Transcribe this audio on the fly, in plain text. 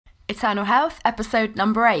Eternal Health, episode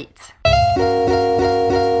number 8.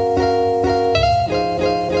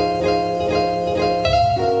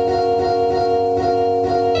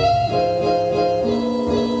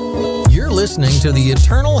 You're listening to the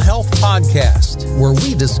Eternal Health Podcast, where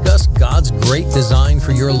we discuss God's great design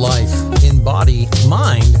for your life in body,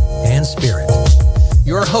 mind, and spirit.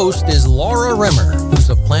 Your host is Laura Rimmer, who's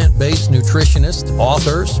a plant-based nutritionist,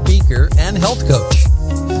 author, speaker, and health coach.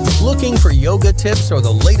 Looking for yoga tips or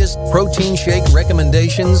the latest protein shake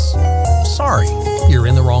recommendations? Sorry, you're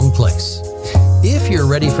in the wrong place. If you're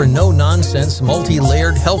ready for no-nonsense,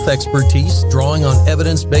 multi-layered health expertise drawing on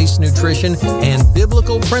evidence-based nutrition and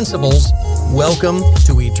biblical principles, welcome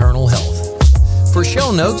to Eternal Health. For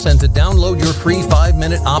show notes and to download your free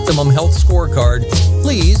 5-minute Optimum Health Scorecard,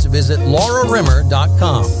 please visit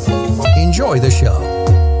laurarimmer.com. Enjoy the show.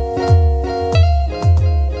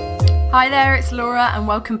 Hi there, it's Laura and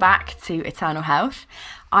welcome back to Eternal Health.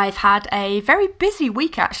 I've had a very busy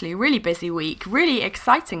week actually, really busy week, really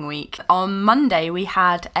exciting week. On Monday we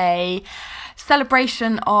had a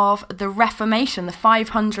celebration of the Reformation, the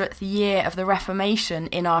 500th year of the Reformation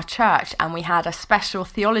in our church, and we had a special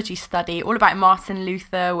theology study all about Martin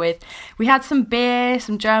Luther. We had some beer,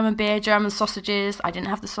 some German beer, German sausages. I didn't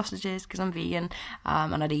have the sausages because I'm vegan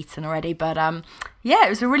and I'd eaten already, but yeah, it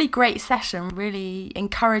was a really great session, really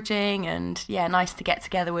encouraging, and yeah, nice to get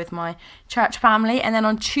together with my church family. And then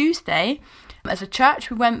on Tuesday, as a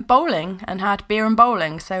church, we went bowling and had beer and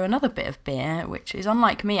bowling, so another bit of beer, which is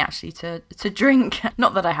unlike me actually to drink.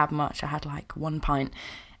 Not that I had much, I had like 1 pint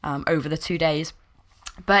over the 2 days.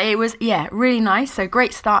 But it was, yeah, really nice, so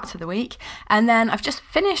great start to the week. And then I've just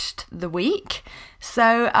finished the week,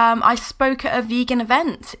 so I spoke at a vegan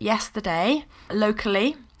event yesterday,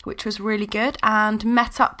 locally, which was really good, and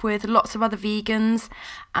met up with lots of other vegans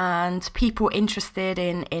and people interested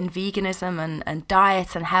in veganism and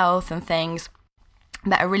diet and health and things.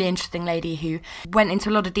 Met a really interesting lady who went into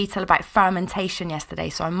a lot of detail about fermentation yesterday,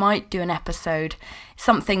 so I might do an episode,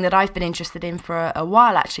 something that I've been interested in for a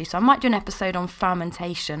while actually, so I might do an episode on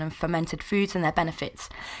fermentation and fermented foods and their benefits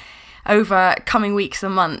over coming weeks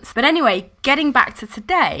and months. But anyway, getting back to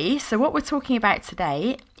today, so what we're talking about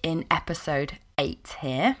today in episode 8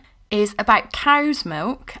 here is about cow's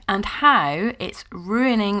milk and how it's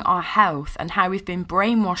ruining our health and how we've been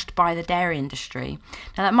brainwashed by the dairy industry.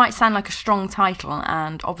 Now that might sound like a strong title,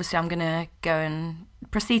 and obviously I'm going to go and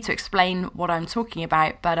proceed to explain what I'm talking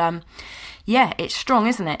about, but yeah, it's strong,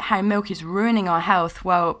 isn't it? How milk is ruining our health.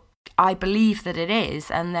 Well, I believe that it is,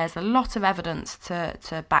 and there's a lot of evidence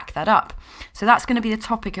to back that up. So that's going to be the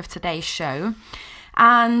topic of today's show.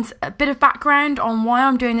 And a bit of background on why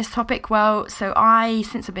I'm doing this topic. Well, so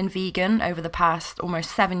since I've been vegan over the past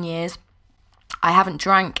almost 7 years, I haven't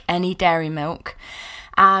drank any dairy milk.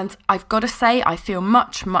 And I've got to say, I feel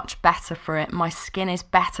much, much better for it. My skin is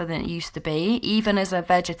better than it used to be. Even as a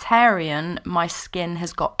vegetarian, my skin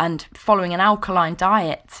has got, and following an alkaline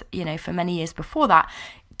diet, for many years before that,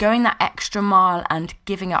 going that extra mile and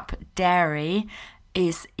giving up dairy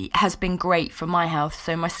has been great for my health.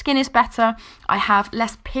 So my skin is better. I have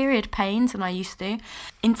less period pains than I used to.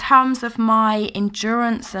 In terms of my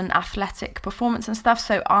endurance and athletic performance and stuff,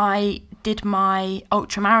 so I did my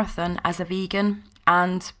ultra marathon as a vegan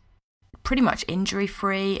and pretty much injury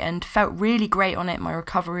free and felt really great on it. My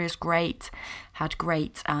recovery is great, had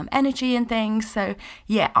great energy and things. So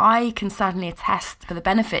yeah, I can certainly attest for the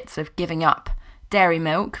benefits of giving up dairy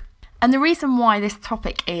milk. And the reason why this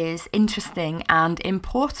topic is interesting and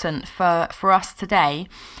important for us today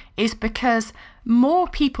is because more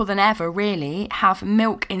people than ever really have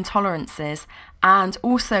milk intolerances and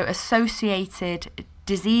also associated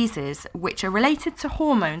diseases which are related to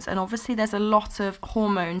hormones. And obviously there's a lot of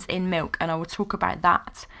hormones in milk, and I will talk about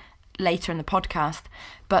that later in the podcast.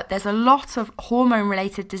 But there's a lot of hormone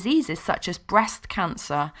related diseases such as breast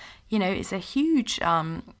cancer. It's a huge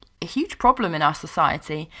problem in our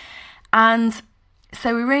society. And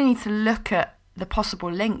so we really need to look at the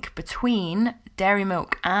possible link between dairy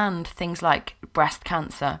milk and things like breast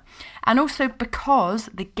cancer. And also because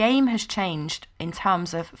the game has changed in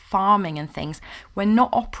terms of farming and things, we're not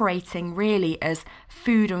operating really as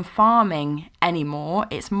food and farming anymore.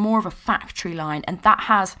 It's more of a factory line, and that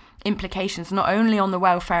has implications not only on the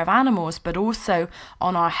welfare of animals but also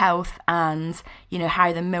on our health and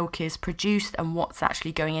how the milk is produced and what's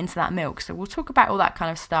actually going into that milk. So we'll talk about all that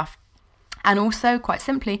kind of stuff. And also, quite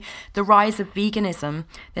simply, the rise of veganism.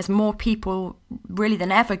 There's more people really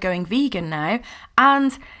than ever going vegan now,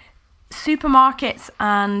 and supermarkets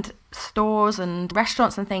and stores and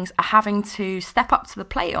restaurants and things are having to step up to the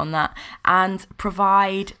plate on that and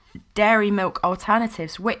provide dairy milk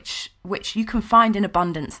alternatives, which you can find in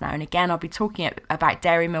abundance now. And again, I'll be talking about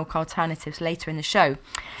dairy milk alternatives later in the show.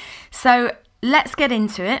 So let's get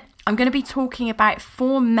into it. I'm going to be talking about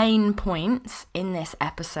 4 main points in this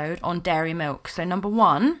episode on dairy milk. So number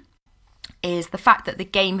 1 is the fact that the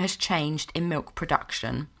game has changed in milk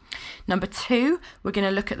production. Number 2, we're going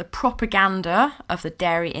to look at the propaganda of the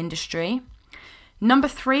dairy industry. Number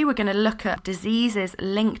 3, we're going to look at diseases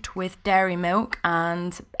linked with dairy milk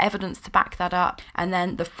and evidence to back that up. And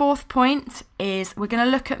then the 4th point is we're going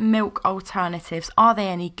to look at milk alternatives. Are they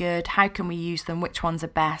any good? How can we use them? Which ones are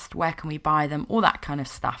best? Where can we buy them? All that kind of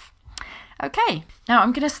stuff. Okay, now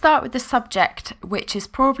I'm going to start with the subject, which is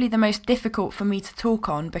probably the most difficult for me to talk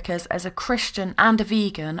on because as a Christian and a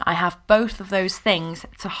vegan, I have both of those things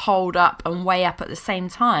to hold up and weigh up at the same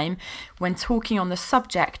time when talking on the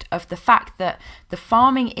subject of the fact that the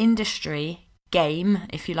farming industry game,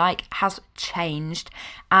 if you like, has changed,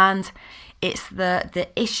 and it's the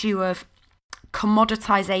issue of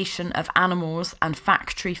commoditization of animals and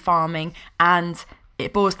factory farming, and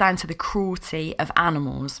it boils down to the cruelty of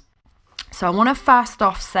animals. So I want to first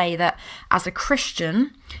off say that as a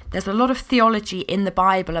Christian, there's a lot of theology in the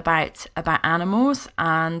Bible about animals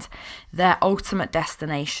and their ultimate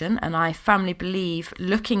destination. And I firmly believe,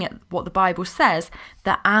 looking at what the Bible says,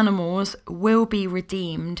 that animals will be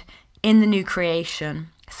redeemed in the new creation.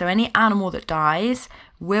 So any animal that dies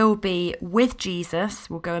will be with Jesus,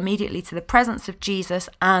 will go immediately to the presence of Jesus,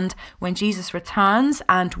 and when Jesus returns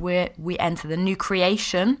and we enter the new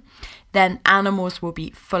creation, then animals will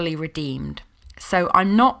be fully redeemed. So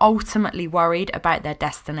I'm not ultimately worried about their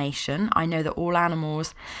destination. I know that all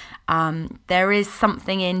animals, there is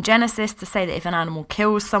something in Genesis to say that if an animal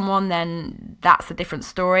kills someone, then that's a different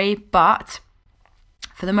story. But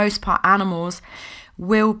for the most part, animals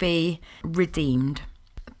will be redeemed.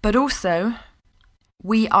 But also,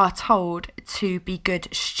 we are told to be good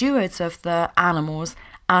stewards of the animals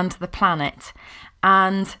and the planet.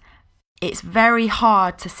 And it's very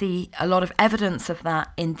hard to see a lot of evidence of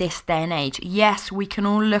that in this day and age. Yes, we can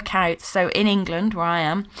all look out. So in England, where I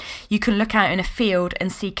am, you can look out in a field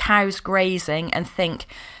and see cows grazing and think,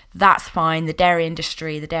 that's fine. The dairy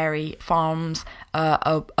industry, the dairy farms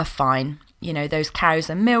are fine. You know, those cows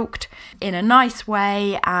are milked in a nice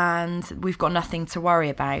way and we've got nothing to worry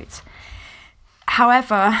about.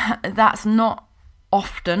 However, that's not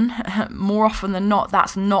often, more often than not,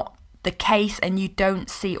 that's not the case, and you don't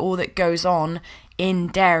see all that goes on in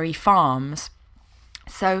dairy farms.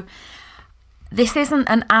 So this isn't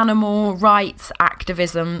an animal rights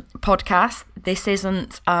activism podcast. This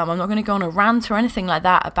isn't, I'm not going to go on a rant or anything like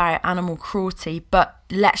that about animal cruelty, but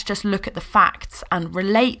let's just look at the facts and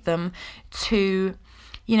relate them to,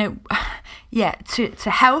 to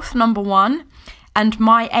health, number 1. And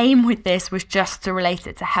my aim with this was just to relate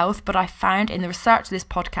it to health, but I found in the research of this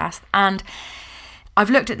podcast, and I've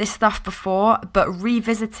looked at this stuff before, but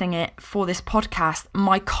revisiting it for this podcast,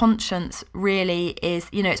 my conscience really is,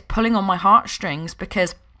 it's pulling on my heartstrings,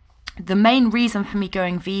 because the main reason for me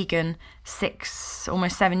going vegan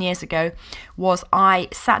almost 7 years ago was I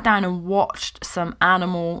sat down and watched some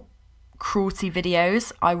animal cruelty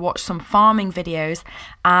videos. I watched some farming videos,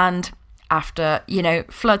 and after,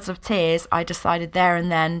 floods of tears, I decided there and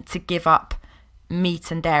then to give up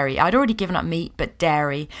meat and dairy. I'd already given up meat, but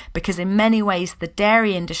dairy, because in many ways the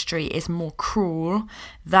dairy industry is more cruel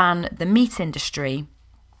than the meat industry.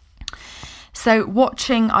 So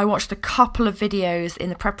I watched a couple of videos in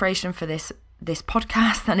the preparation for this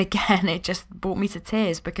podcast, and again, it just brought me to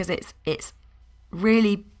tears, because it's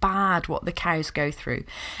really bad what the cows go through.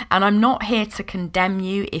 And I'm not here to condemn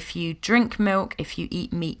you if you drink milk, if you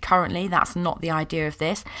eat meat currently. That's not the idea of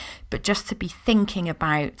this, but just to be thinking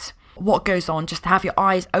about what goes on, just to have your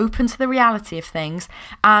eyes open to the reality of things,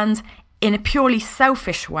 and in a purely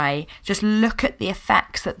selfish way, just look at the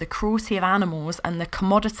effects that the cruelty of animals and the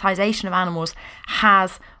commoditization of animals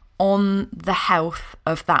has on the health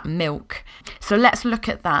of that milk. So let's look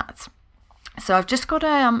at that. So I've just got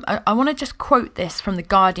I want to just quote this from the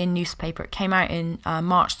Guardian newspaper. It came out in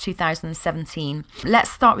March 2017.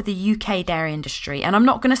 Let's start with the UK dairy industry. And I'm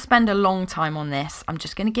not going to spend a long time on this. I'm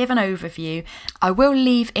just going to give an overview. I will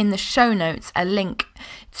leave in the show notes a link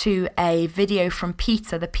to a video from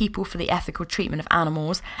PETA, the People for the Ethical Treatment of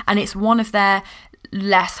Animals. And it's one of their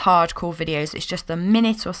less hardcore videos. It's just a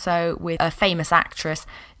minute or so with a famous actress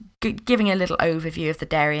giving a little overview of the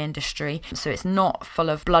dairy industry. So it's not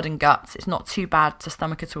full of blood and guts. It's not too bad to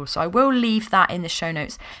stomach at all. So I will leave that in the show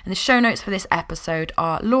notes. And the show notes for this episode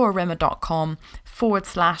are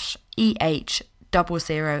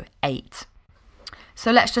laurarimmer.com/EH008.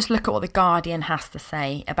 So let's just look at what the Guardian has to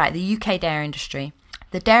say about the UK dairy industry.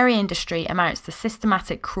 The dairy industry amounts to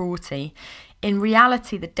systematic cruelty. In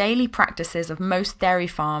reality, the daily practices of most dairy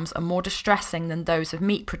farms are more distressing than those of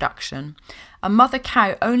meat production. A mother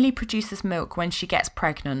cow only produces milk when she gets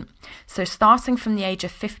pregnant, so starting from the age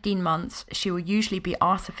of 15 months, she will usually be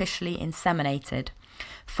artificially inseminated.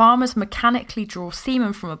 Farmers mechanically draw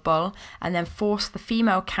semen from a bull and then force the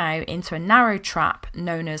female cow into a narrow trap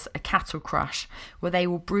known as a cattle crush, where they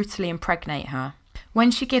will brutally impregnate her. When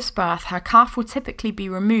she gives birth, her calf will typically be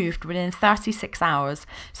removed within 36 hours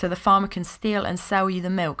so the farmer can steal and sell you the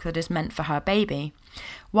milk that is meant for her baby.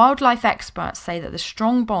 Wildlife experts say that the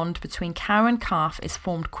strong bond between cow and calf is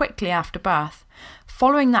formed quickly after birth.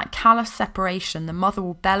 Following that callous separation, the mother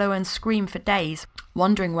will bellow and scream for days,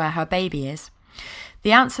 wondering where her baby is.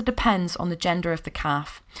 The answer depends on the gender of the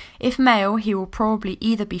calf. If male, he will probably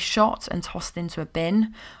either be shot and tossed into a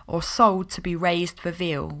bin or sold to be raised for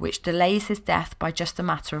veal, which delays his death by just a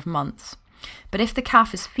matter of months. But if the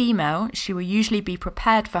calf is female, she will usually be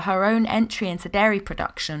prepared for her own entry into dairy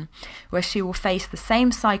production, where she will face the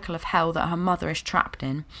same cycle of hell that her mother is trapped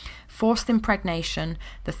in: forced impregnation,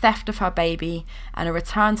 the theft of her baby, and a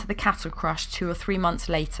return to the cattle crush 2 or 3 months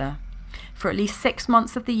later. For at least 6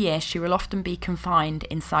 months of the year, she will often be confined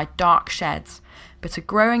inside dark sheds, but a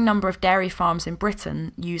growing number of dairy farms in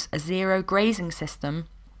Britain use a zero grazing system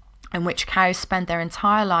in which cows spend their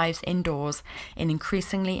entire lives indoors in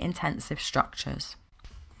increasingly intensive structures.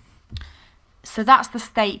 So that's the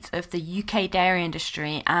state of the UK dairy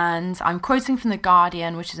industry, and I'm quoting from The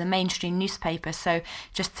Guardian, which is a mainstream newspaper, so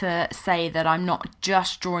just to say that I'm not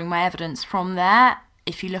just drawing my evidence from there.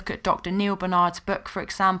 If you look at Dr. Neil Barnard's book, for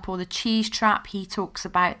example, The Cheese Trap, he talks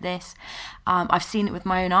about this. I've seen it with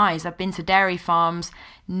my own eyes. I've been to dairy farms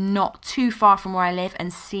not too far from where I live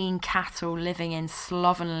and seen cattle living in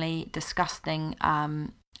slovenly, disgusting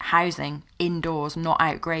housing, indoors, not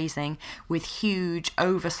out grazing, with huge,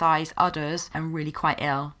 oversized udders and really quite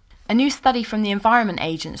ill. A new study from the Environment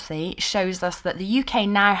Agency shows us that the UK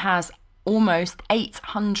now has almost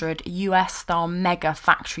 800 US-style mega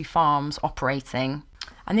factory farms operating.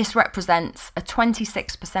 And this represents a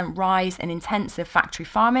 26% rise in intensive factory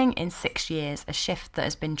farming in 6 years, a shift that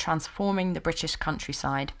has been transforming the British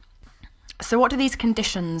countryside. So what do these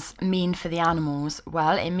conditions mean for the animals?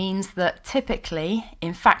 Well, it means that typically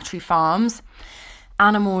in factory farms,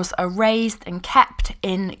 animals are raised and kept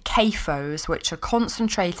in CAFOs, which are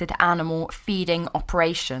concentrated animal feeding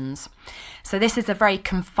operations. So this is a very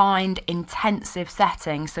confined, intensive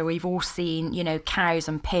setting. So we've all seen, cows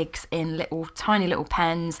and pigs in tiny little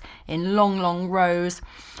pens in long rows.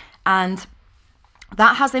 And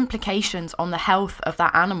that has implications on the health of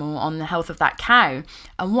that animal, on the health of that cow.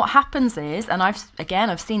 And what happens is, and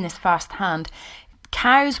I've seen this firsthand,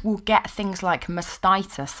 cows will get things like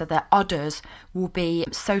mastitis, so their udders will be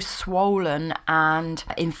so swollen and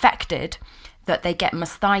infected that they get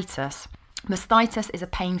mastitis. Mastitis is a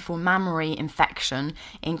painful mammary infection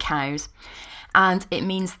in cows, and it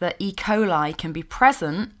means that E. coli can be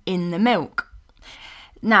present in the milk.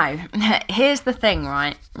 Now, here's the thing,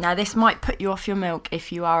 right? Now, this might put you off your milk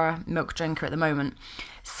if you are a milk drinker at the moment.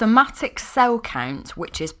 Somatic cell count,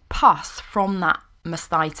 which is pus from that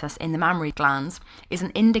mastitis in the mammary glands, is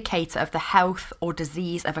an indicator of the health or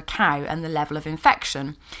disease of a cow and the level of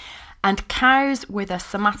infection. And cows with a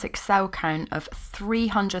somatic cell count of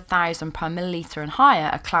 300,000 per milliliter and higher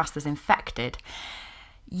are classed as infected.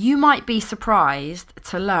 You might be surprised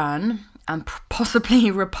to learn, and possibly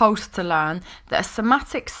repulsed to learn, that a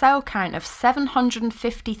somatic cell count of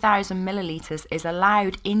 750,000 milliliters is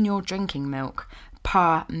allowed in your drinking milk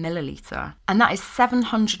per milliliter. And that is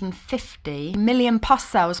 750 million pus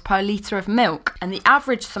cells per litre of milk. And the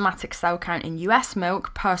average somatic cell count in US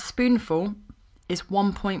milk per spoonful is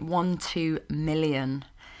 1.12 million.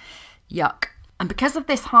 Yuck. And because of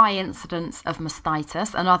this high incidence of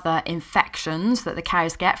mastitis and other infections that the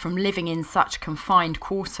cows get from living in such confined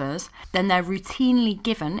quarters, then they're routinely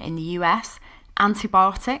given in the US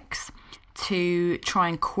antibiotics to try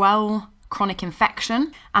and quell chronic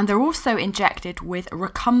infection, and they're also injected with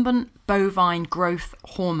recombinant bovine growth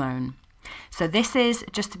hormone. So this is,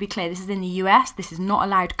 just to be clear, this is in the US. This is not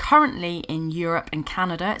allowed currently in Europe and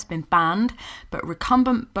Canada. It's been banned. But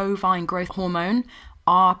recombinant bovine growth hormone,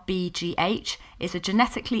 RBGH, is a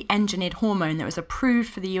genetically engineered hormone that was approved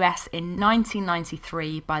for the US in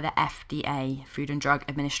 1993 by the FDA, Food and Drug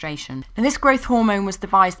Administration. And this growth hormone was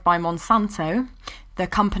devised by Monsanto, the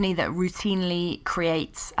company that routinely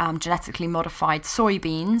creates genetically modified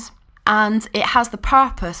soybeans. And it has the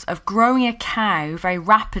purpose of growing a cow very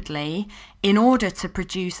rapidly in order to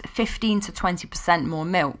produce 15 to 20% more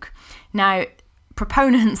milk. Now,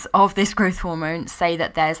 proponents of this growth hormone say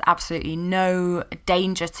that there's absolutely no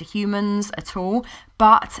danger to humans at all,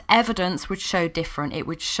 but evidence would show different. It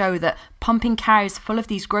would show that pumping cows full of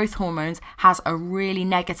these growth hormones has a really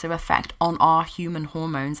negative effect on our human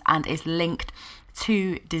hormones and is linked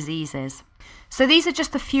to diseases. So these are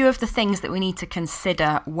just a few of the things that we need to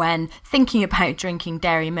consider when thinking about drinking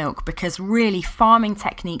dairy milk, because really farming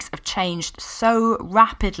techniques have changed so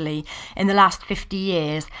rapidly in the last 50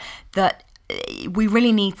 years that we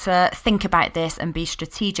really need to think about this and be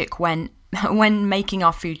strategic when making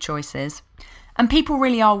our food choices. And people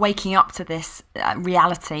really are waking up to this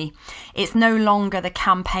reality. It's no longer the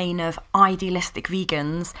campaign of idealistic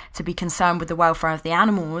vegans to be concerned with the welfare of the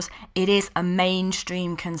animals. It is a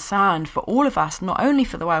mainstream concern for all of us, not only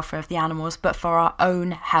for the welfare of the animals, but for our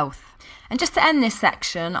own health. And just to end this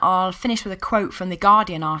section, I'll finish with a quote from the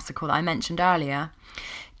Guardian article that I mentioned earlier.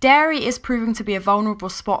 Dairy is proving to be a vulnerable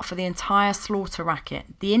spot for the entire slaughter racket.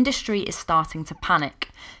 The industry is starting to panic.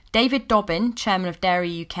 David Dobbin, chairman of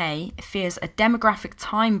Dairy UK, fears a demographic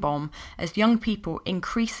time bomb as young people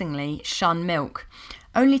increasingly shun milk.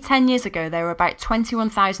 Only 10 years ago, there were about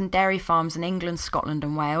 21,000 dairy farms in England, Scotland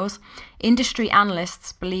and Wales. Industry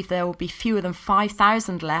analysts believe there will be fewer than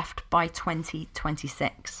 5,000 left by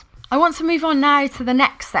 2026. I want to move on now to the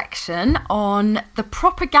next section on the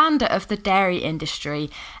propaganda of the dairy industry.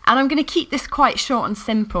 And I'm going to keep this quite short and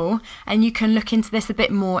simple, and you can look into this a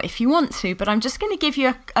bit more if you want to, but I'm just going to give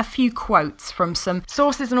you a few quotes from some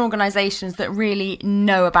sources and organisations that really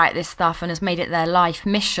know about this stuff and has made it their life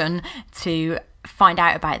mission to find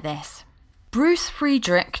out about this. Bruce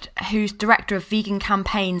Friedrich, who's director of vegan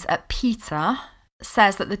campaigns at PETA,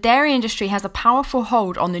 says that the dairy industry has a powerful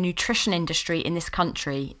hold on the nutrition industry in this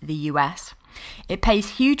country, the US. It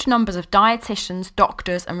pays huge numbers of dietitians,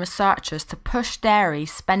 doctors and researchers to push dairy,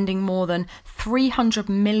 spending more than $300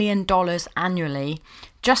 million annually,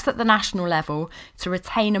 just at the national level, to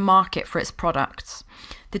retain a market for its products.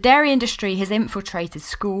 The dairy industry has infiltrated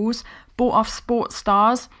schools, bought off sports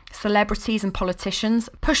stars, celebrities and politicians,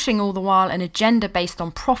 pushing all the while an agenda based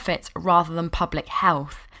on profit rather than public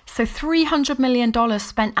health. So $300 million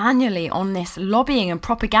spent annually on this lobbying and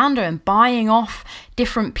propaganda and buying off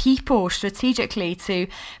different people strategically to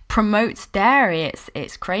promote dairy.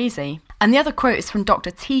 It's crazy. And the other quote is from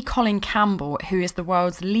Dr. T. Colin Campbell, who is the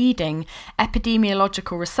world's leading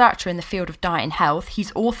epidemiological researcher in the field of diet and health.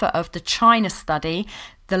 He's author of the China study,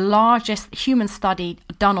 the largest human study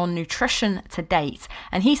done on nutrition to date.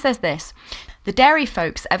 And he says this: the dairy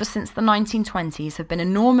folks, ever since the 1920s, have been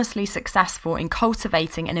enormously successful in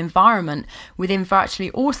cultivating an environment within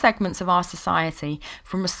virtually all segments of our society,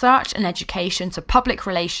 from research and education to public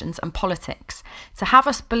relations and politics, to have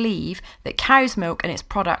us believe that cow's milk and its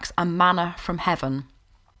products are manna from heaven.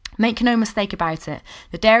 Make no mistake about it,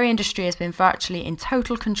 the dairy industry has been virtually in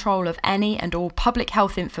total control of any and all public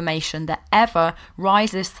health information that ever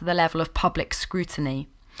rises to the level of public scrutiny.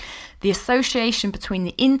 The association between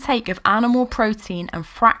the intake of animal protein and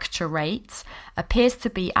fracture rates appears to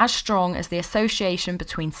be as strong as the association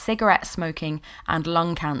between cigarette smoking and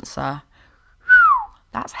lung cancer.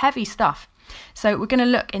 That's heavy stuff. So we're going to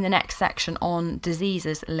look in the next section on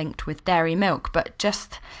diseases linked with dairy milk, but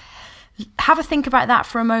just have a think about that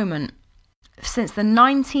for a moment. Since the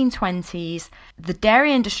 1920s, the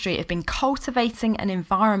dairy industry have been cultivating an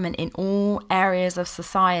environment in all areas of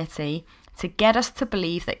society to get us to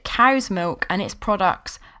believe that cow's milk and its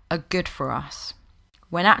products are good for us,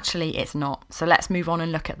 when actually it's not. So let's move on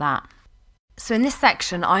and look at that. So in this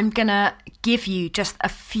section, I'm going to give you just a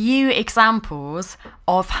few examples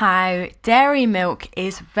of how dairy milk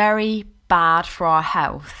is very bad for our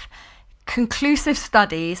health. Conclusive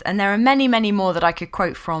studies, and there are many, many more that I could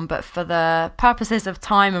quote from, but for the purposes of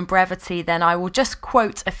time and brevity, then I will just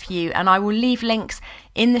quote a few, and I will leave links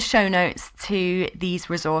in the show notes to these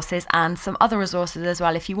resources and some other resources as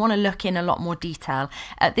well if you want to look in a lot more detail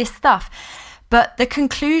at this stuff. But the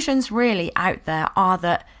conclusions really out there are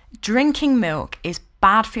that drinking milk is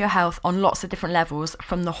bad for your health on lots of different levels,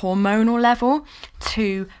 from the hormonal level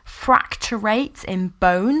to fracture rates in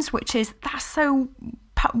bones, that's so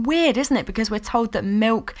weird, isn't it? Because we're told that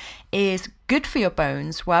milk is good for your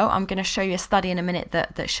bones. Well, I'm going to show you a study in a minute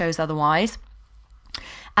that shows otherwise.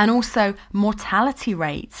 And also mortality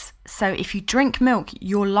rates. So if you drink milk,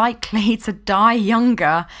 you're likely to die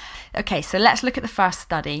younger. Okay, so let's look at the first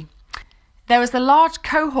study. There was a large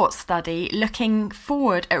cohort study looking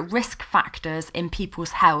forward at risk factors in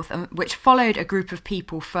people's health, which followed a group of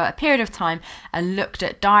people for a period of time and looked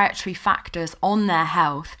at dietary factors on their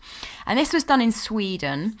health. And this was done in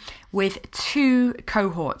Sweden with two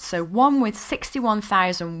cohorts. So one with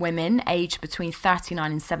 61,000 women aged between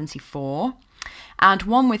 39 and 74, and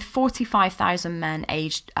one with 45,000 men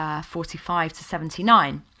aged 45 to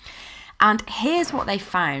 79. And here's what they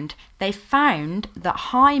found. They found that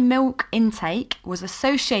high milk intake was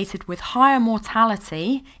associated with higher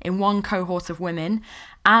mortality in one cohort of women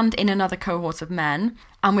and in another cohort of men,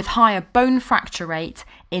 and with higher bone fracture rate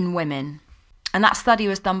in women. And that study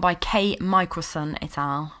was done by K. Michelson et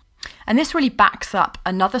al. And this really backs up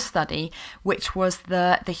another study, which was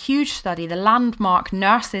the huge study, the landmark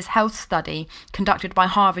Nurses' Health Study conducted by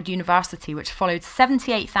Harvard University, which followed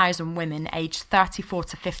 78,000 women aged 34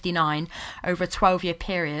 to 59 over a 12-year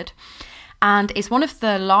period, and is one of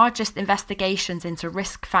the largest investigations into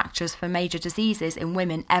risk factors for major diseases in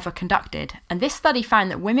women ever conducted. And this study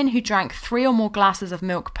found that women who drank 3 or more glasses of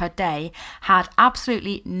milk per day had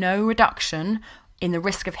absolutely no reduction in the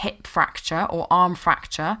risk of hip fracture or arm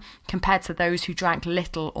fracture compared to those who drank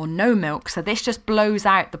little or no milk. So this just blows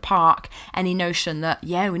out the park any notion that,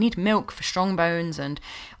 yeah, we need milk for strong bones and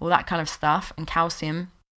all that kind of stuff, and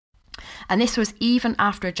calcium. And this was even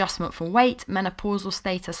after adjustment for weight, menopausal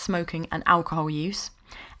status, smoking and alcohol use.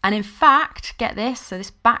 And in fact, get this, so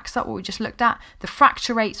this backs up what we just looked at, the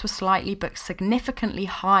fracture rates were slightly but significantly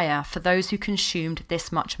higher for those who consumed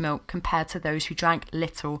this much milk compared to those who drank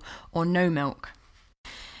little or no milk.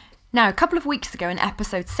 Now, a couple of weeks ago in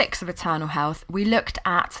episode 6 of Eternal Health, we looked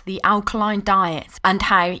at the alkaline diet and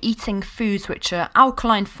how eating foods which are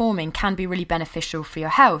alkaline forming can be really beneficial for your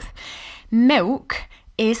health. Milk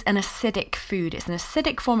is an acidic food. It's an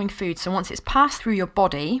acidic forming food. So once it's passed through your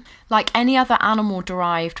body, like any other animal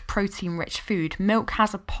derived protein rich food, milk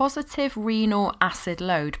has a positive renal acid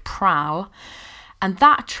load, PRAL, and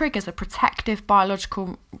that triggers a protective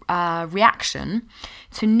biological reaction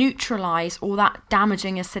to neutralize all that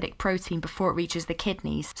damaging acidic protein before it reaches the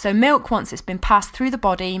kidneys. So milk, once it's been passed through the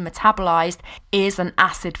body, metabolized, is an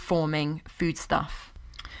acid forming foodstuff.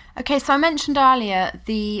 Okay, so I mentioned earlier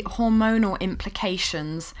the hormonal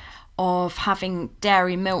implications of having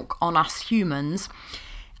dairy milk on us humans.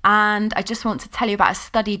 And I just want to tell you about a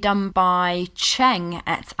study done by Cheng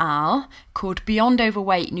et al. Called Beyond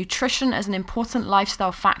Overweight, Nutrition as an Important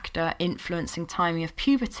Lifestyle Factor Influencing Timing of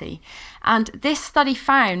Puberty. And this study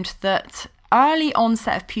found that early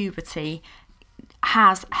onset of puberty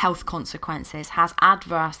has health consequences, has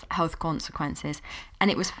adverse health consequences. And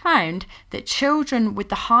it was found that children with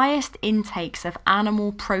the highest intakes of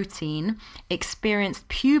animal protein experienced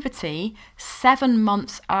puberty 7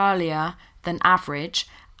 months earlier than average.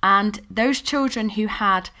 And those children who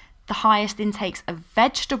had the highest intakes of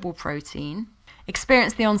vegetable protein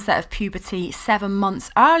experienced the onset of puberty 7 months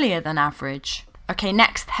earlier than average. Okay,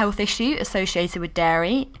 next health issue associated with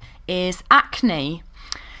dairy is acne.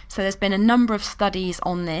 So there's been a number of studies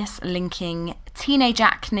on this linking teenage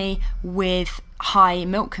acne with high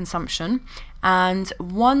milk consumption. And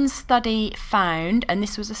one study found, and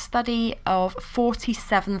this was a study of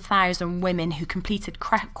 47,000 women who completed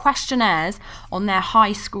questionnaires on their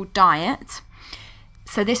high school diet.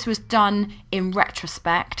 So this was done in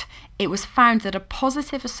retrospect. It was found that a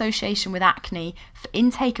positive association with acne for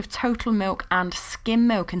intake of total milk and skim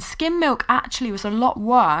milk. And skim milk actually was a lot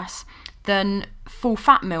worse than full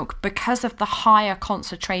fat milk because of the higher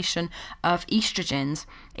concentration of estrogens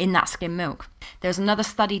in that skim milk. There was another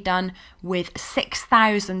study done with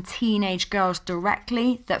 6,000 teenage girls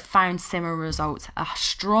directly that found similar results, a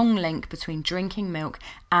strong link between drinking milk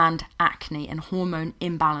and acne and hormone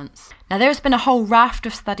imbalance. Now, there's been a whole raft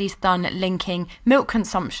of studies done linking milk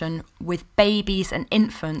consumption with babies and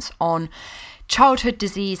infants on childhood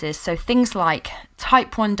diseases, so things like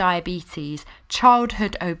type 1 diabetes,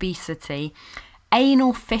 childhood obesity,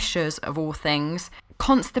 anal fissures of all things,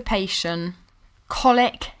 constipation,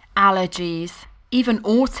 colic, allergies, even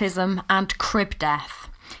autism and crib death.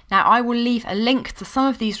 Now, I will leave a link to some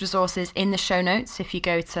of these resources in the show notes if you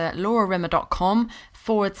go to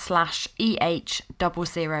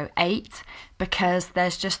laurarimmer.com/EH008, because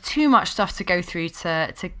there's just too much stuff to go through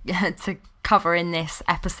to cover in this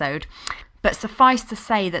episode. But suffice to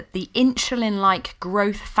say that the insulin-like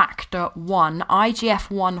growth factor 1,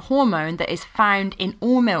 IGF-1 hormone that is found in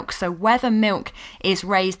all milk, so whether milk is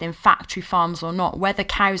raised in factory farms or not, whether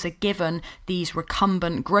cows are given these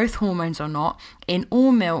recombinant growth hormones or not, in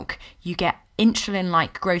all milk you get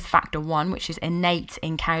insulin-like growth factor 1, which is innate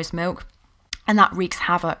in cow's milk, and that wreaks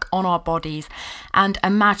havoc on our bodies. And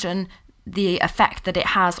imagine the effect that it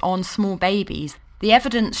has on small babies. The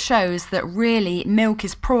evidence shows that really milk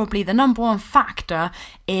is probably the number one factor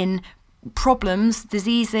in problems,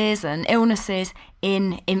 diseases and illnesses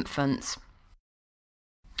in infants.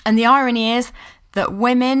 And the irony is that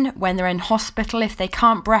women, when they're in hospital, if they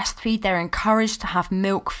can't breastfeed, they're encouraged to have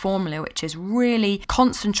milk formula, which is really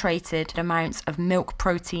concentrated amounts of milk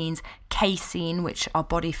proteins, casein, which our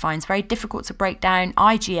body finds very difficult to break down,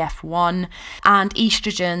 IGF-1, and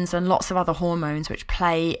estrogens and lots of other hormones which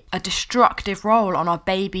play a destructive role on our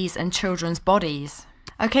babies' and children's bodies.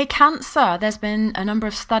 Okay, cancer. There's been a number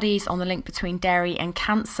of studies on the link between dairy and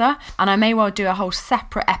cancer, and I may well do a whole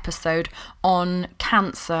separate episode on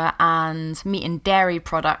cancer and meat and dairy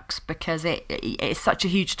products because it's such a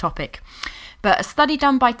huge topic. But a study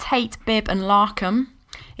done by Tate, Bibb and Larkham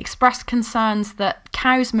expressed concerns that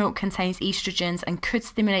cow's milk contains estrogens and could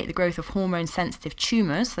stimulate the growth of hormone-sensitive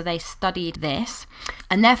tumours, so they studied this,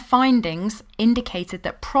 and their findings indicated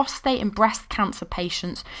that prostate and breast cancer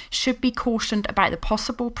patients should be cautioned about the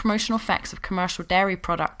possible promotional effects of commercial dairy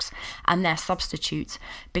products and their substitutes,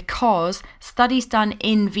 because studies done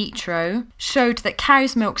in vitro showed that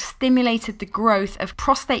cow's milk stimulated the growth of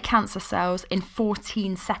prostate cancer cells in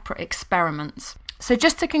 14 separate experiments. So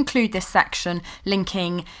just to conclude this section,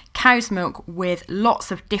 linking cow's milk with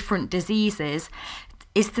lots of different diseases,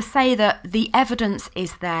 is to say that the evidence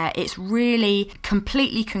is there. It's really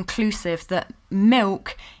completely conclusive that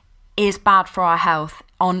milk is bad for our health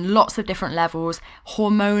on lots of different levels,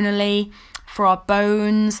 hormonally, for our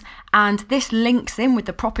bones, and this links in with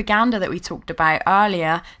the propaganda that we talked about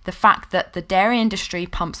earlier, the fact that the dairy industry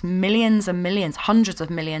pumps millions and millions, hundreds of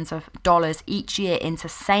millions of dollars each year into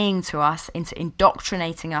saying to us, into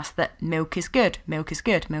indoctrinating us that milk is good, milk is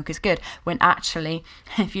good, milk is good, when actually,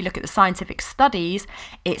 if you look at the scientific studies,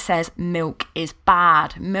 it says milk is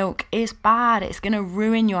bad, it's going to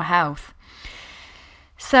ruin your health.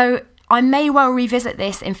 So I may well revisit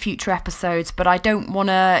this in future episodes, but I don't want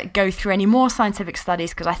to go through any more scientific studies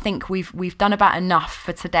because I think we've done about enough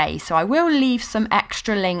for today. So I will leave some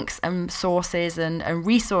extra links and sources and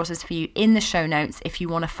resources for you in the show notes if you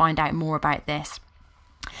want to find out more about this.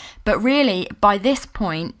 But really, by this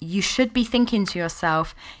point, you should be thinking to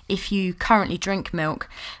yourself, if you currently drink milk,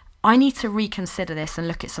 I need to reconsider this and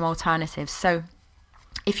look at some alternatives. So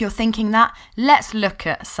if you're thinking that, let's look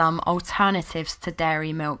at some alternatives to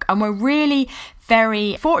dairy milk. And we're really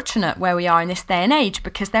very fortunate where we are in this day and age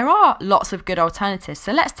because there are lots of good alternatives.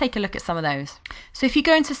 So let's take a look at some of those. So if you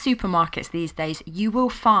go into supermarkets these days, you will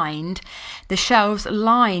find the shelves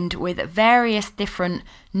lined with various different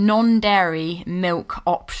non-dairy milk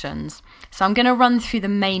options. So I'm going to run through the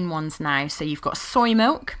main ones now. So you've got soy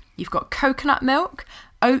milk, you've got coconut milk,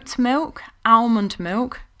 oat milk, almond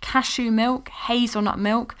milk, cashew milk, hazelnut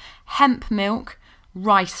milk, hemp milk,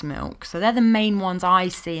 rice milk. So they're the main ones I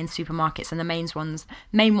see in supermarkets and the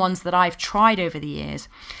main ones that I've tried over the years.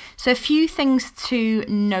 So a few things to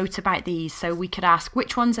note about these. So we could ask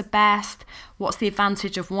which ones are best, what's the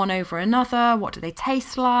advantage of one over another, what do they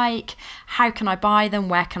taste like, how can I buy them,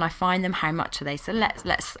 where can I find them, how much are they? So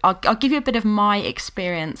I'll give you a bit of my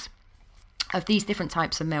experience of these different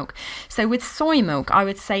types of milk. So with soy milk, I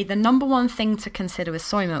would say the number one thing to consider with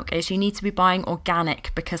soy milk is you need to be buying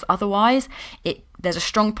organic, because otherwise there's a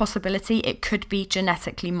strong possibility it could be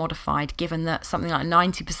genetically modified, given that something like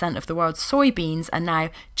 90% of the world's soybeans are now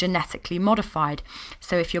genetically modified.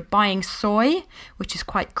 So if you're buying soy, which is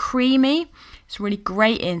quite creamy, it's really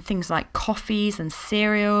great in things like coffees and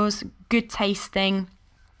cereals, good tasting.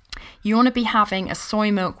 You want to be having a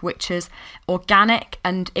soy milk which is organic,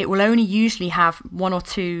 and it will only usually have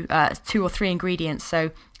two or three ingredients.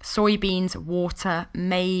 So soybeans, water,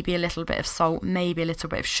 maybe a little bit of salt, maybe a little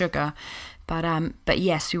bit of sugar. But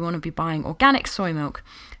yes, you want to be buying organic soy milk.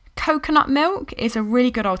 Coconut milk is a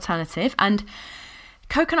really good alternative, and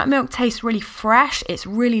coconut milk tastes really fresh, it's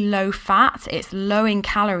really low fat, it's low in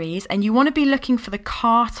calories, and you want to be looking for the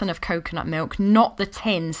carton of coconut milk, not the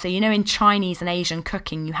tin. So in Chinese and Asian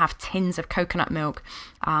cooking, you have tins of coconut milk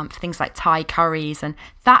for things like Thai curries, and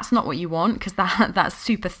that's not what you want, because that's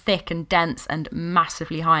super thick and dense and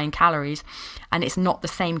massively high in calories, and it's not the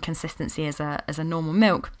same consistency as a normal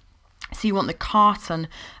milk. So you want the carton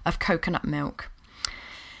of coconut milk.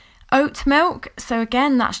 Oat milk, so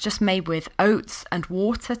again, that's just made with oats and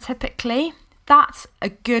water typically. That's a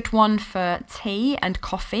good one for tea and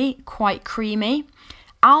coffee, quite creamy.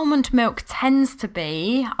 Almond milk tends to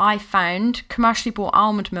be, I found, commercially bought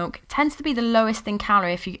almond milk tends to be the lowest in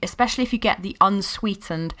calorie, especially if you get the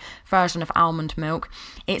unsweetened version of almond milk.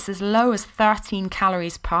 It's as low as 13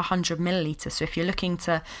 calories per 100 millilitres. So if you're looking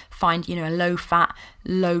to find, a low-fat,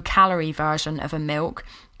 low-calorie version of a milk,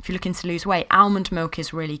 if you're looking to lose weight, almond milk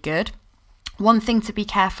is really good. One thing to be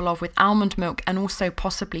careful of with almond milk and also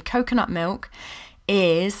possibly coconut milk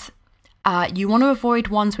is You want to avoid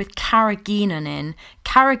ones with carrageenan in.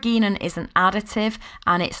 Carrageenan is an additive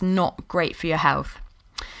and it's not great for your health.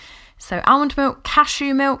 So almond milk,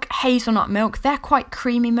 cashew milk, hazelnut milk, they're quite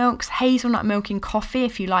creamy milks. Hazelnut milk in coffee,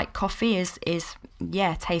 if you like coffee,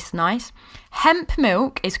 tastes nice. Hemp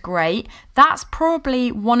milk is great. That's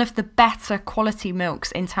probably one of the better quality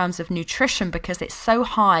milks in terms of nutrition because it's so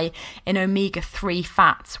high in omega-3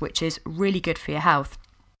 fats, which is really good for your health.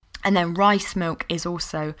 And then rice milk is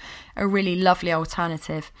also a really lovely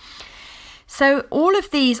alternative. So all of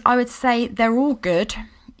these, I would say they're all good.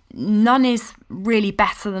 None is really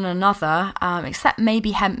better than another, except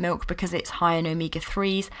maybe hemp milk because it's high in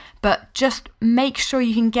omega-3s. But just make sure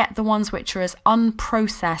you can get the ones which are as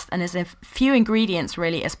unprocessed and as few ingredients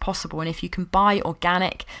really as possible. And if you can buy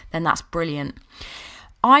organic, then that's brilliant.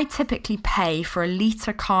 I typically pay for a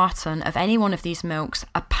litre carton of any one of these milks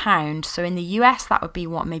 £1. So in the US, that would be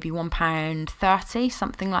maybe £1.30,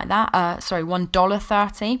 something like that.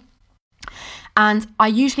 $1.30. And I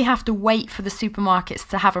usually have to wait for the supermarkets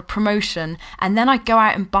to have a promotion, and then I go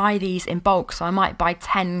out and buy these in bulk. So I might buy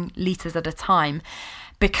 10 litres at a time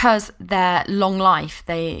because they're long life.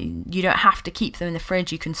 You don't have to keep them in the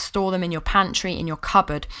fridge. You can store them in your pantry, in your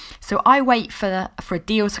cupboard. So I wait for a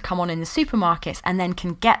deal to come on in the supermarkets and then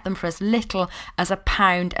can get them for as little as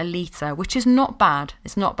 £1 a litre, which is not bad.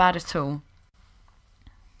 It's not bad at all.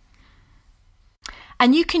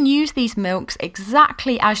 And you can use these milks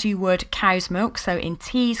exactly as you would cow's milk. So in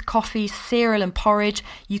teas, coffees, cereal and porridge,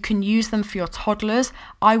 you can use them for your toddlers.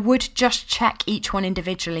 I would just check each one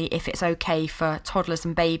individually if it's okay for toddlers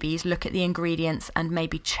and babies. Look at the ingredients and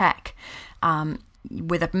maybe check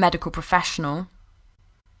with a medical professional.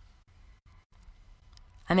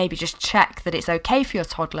 And maybe just check that it's okay for your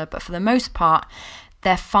toddler. But for the most part,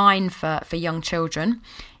 they're fine for young children.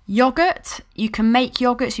 Yogurt, you can make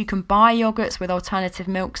yogurts, you can buy yogurts with alternative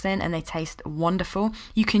milks in and they taste wonderful.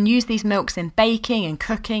 You can use these milks in baking and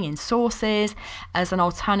cooking, in sauces, as an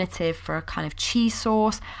alternative for a kind of cheese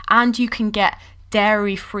sauce. And you can get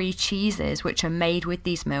dairy-free cheeses which are made with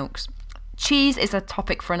these milks. Cheese is a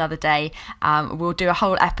topic for another day. We'll do a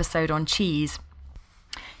whole episode on cheese.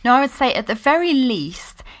 Now, I would say at the very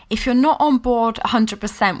least, if you're not on board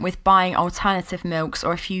 100% with buying alternative milks,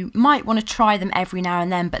 or if you might want to try them every now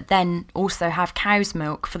and then, but then also have cow's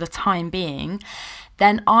milk for the time being,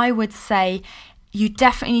 then I would say you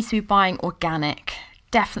definitely need to be buying organic,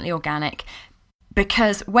 definitely organic,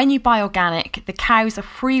 because when you buy organic, the cows are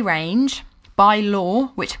free range by law,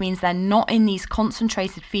 which means they're not in these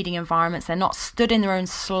concentrated feeding environments. They're not stood in their own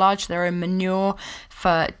sludge, their own manure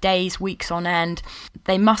for days, weeks on end.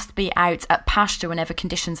 They must be out at pasture whenever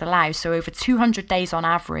conditions allow, so over 200 days on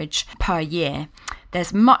average per year.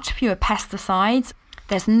 There's much fewer pesticides.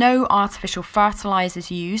 There's no artificial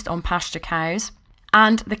fertilizers used on pasture cows.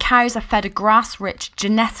 And the cows are fed a grass-rich,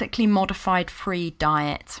 genetically modified free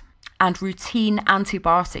diet. And routine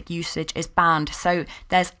antibiotic usage is banned. So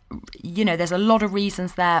there's a lot of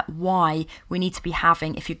reasons there why we need to be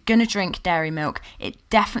having, if you're going to drink dairy milk, it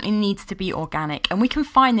definitely needs to be organic. And we can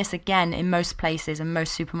find this again in most places and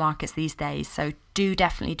most supermarkets these days. So do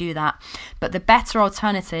definitely do that. But the better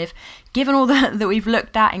alternative, given all that we've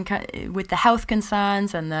looked at with the health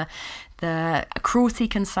concerns and the cruelty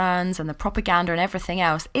concerns and the propaganda and everything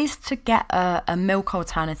else, is to get a milk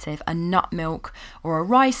alternative, a nut milk or a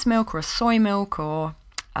rice milk or a soy milk or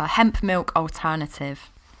a hemp milk alternative.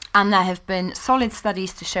 And there have been solid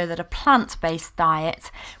studies to show that a plant-based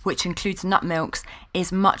diet, which includes nut milks,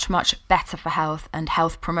 is much, much better for health and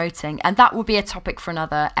health promoting. And that will be a topic for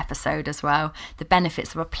another episode as well, the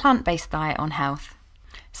benefits of a plant-based diet on health.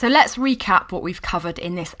 So let's recap what we've covered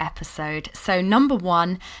in this episode. So number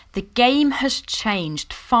one, the game has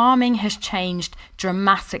changed. Farming has changed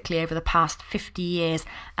dramatically over the past 50 years,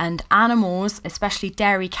 and animals, especially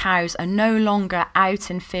dairy cows, are no longer out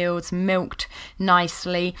in fields milked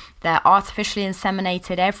nicely. They're artificially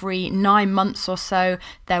inseminated every 9 months or so.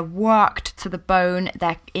 They're worked to the bone.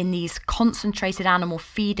 They're in these concentrated animal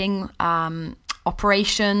feeding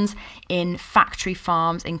operations in factory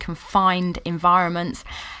farms, in confined environments,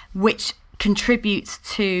 which contributes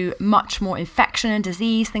to much more infection and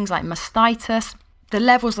disease, things like mastitis. The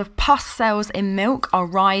levels of pus cells in milk are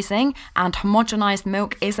rising, and homogenized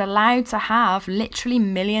milk is allowed to have literally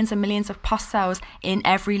millions and millions of pus cells in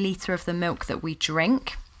every litre of the milk that we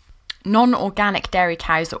drink. Non-organic dairy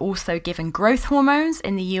cows are also given growth hormones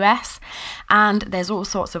in the US, and there's all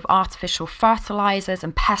sorts of artificial fertilizers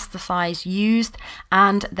and pesticides used,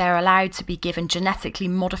 and they're allowed to be given genetically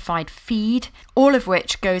modified feed, all of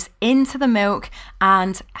which goes into the milk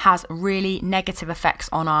and has really negative effects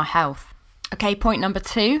on our health. Okay, point number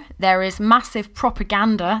 2, there is massive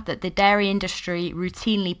propaganda that the dairy industry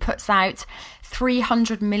routinely puts out.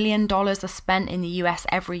 $300 million are spent in the US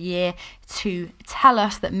every year to tell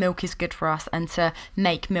us that milk is good for us and to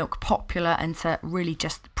make milk popular and to really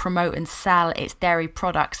just promote and sell its dairy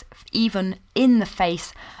products, even in the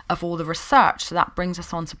face of all the research. So that brings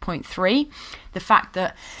us on to point 3, the fact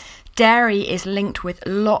that dairy is linked with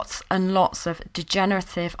lots and lots of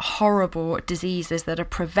degenerative, horrible diseases that are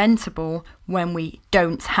preventable when we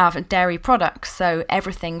don't have dairy products. So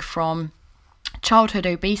everything from childhood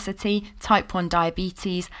obesity, type 1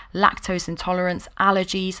 diabetes, lactose intolerance,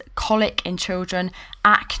 allergies, colic in children,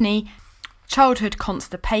 acne, childhood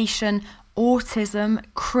constipation, autism,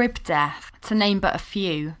 crib death, to name but a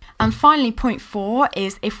few. And finally, point 4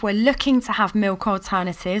 is if we're looking to have milk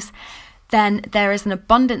alternatives, then there is an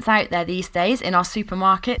abundance out there these days in our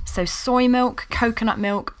supermarket. So soy milk, coconut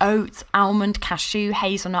milk, oat, almond, cashew,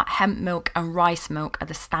 hazelnut, hemp milk and rice milk are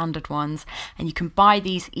the standard ones. And you can buy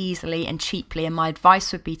these easily and cheaply, and my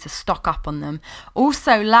advice would be to stock up on them.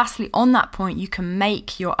 Also, lastly, on that point, you can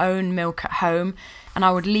make your own milk at home. And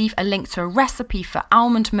I would leave a link to a recipe for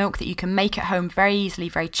almond milk that you can make at home very easily,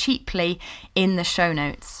 very cheaply in the show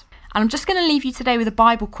notes. And I'm just going to leave you today with a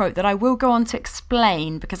Bible quote that I will go on to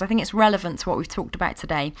explain because I think it's relevant to what we've talked about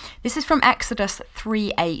today. This is from Exodus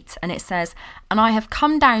 3:8, and it says, "And I have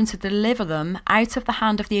come down to deliver them out of the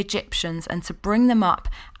hand of the Egyptians and to bring them up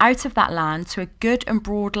out of that land to a good and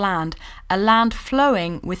broad land, a land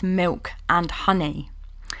flowing with milk and honey."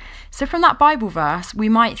 So from that Bible verse, we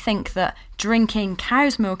might think that drinking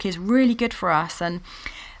cow's milk is really good for us,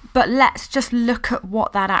 but let's just look at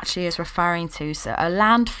what that actually is referring to. So a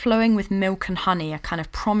land flowing with milk and honey, a kind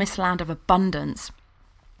of promised land of abundance.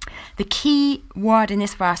 The key word in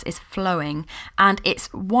this verse is flowing, and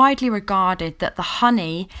it's widely regarded that the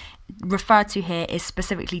honey referred to here is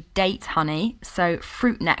specifically date honey, so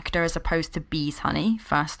fruit nectar as opposed to bees honey,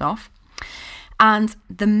 first off. And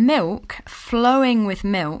the milk, flowing with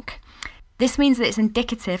milk, this means that it's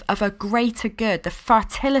indicative of a greater good, the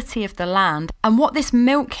fertility of the land. And what this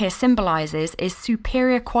milk here symbolises is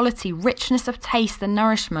superior quality, richness of taste and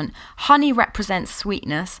nourishment. Honey represents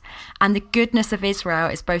sweetness, and the goodness of Israel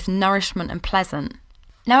is both nourishment and pleasant.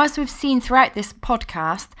 Now, as we've seen throughout this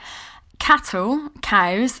podcast,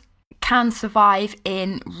 cows, can survive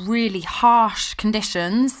in really harsh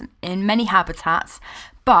conditions in many habitats,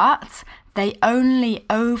 but they only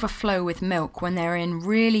overflow with milk when they're in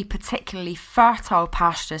really particularly fertile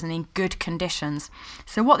pastures and in good conditions.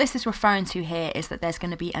 So what this is referring to here is that there's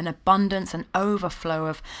going to be an abundance, an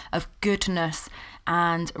overflow of goodness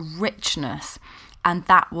and richness. And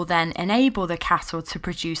that will then enable the cattle to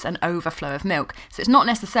produce an overflow of milk. So it's not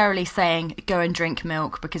necessarily saying go and drink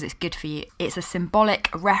milk because it's good for you. It's a symbolic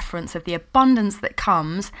reference of the abundance that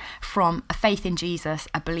comes from a faith in Jesus,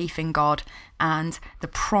 a belief in God, and the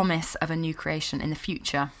promise of a new creation in the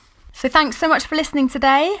future. So thanks so much for listening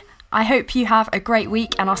today. I hope you have a great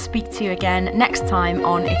week, and I'll speak to you again next time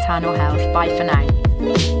on Eternal Health. Bye for now.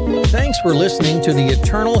 Thanks for listening to the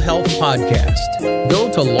Eternal Health Podcast. Go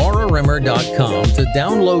to laurarimmer.com to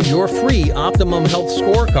download your free Optimum Health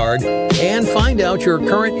Scorecard and find out your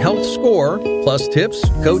current health score, plus tips,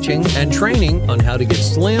 coaching, and training on how to get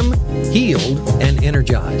slim, healed, and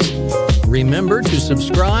energized. Remember to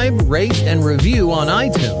subscribe, rate, and review on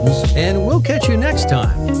iTunes, and we'll catch you next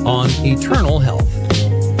time on Eternal Health.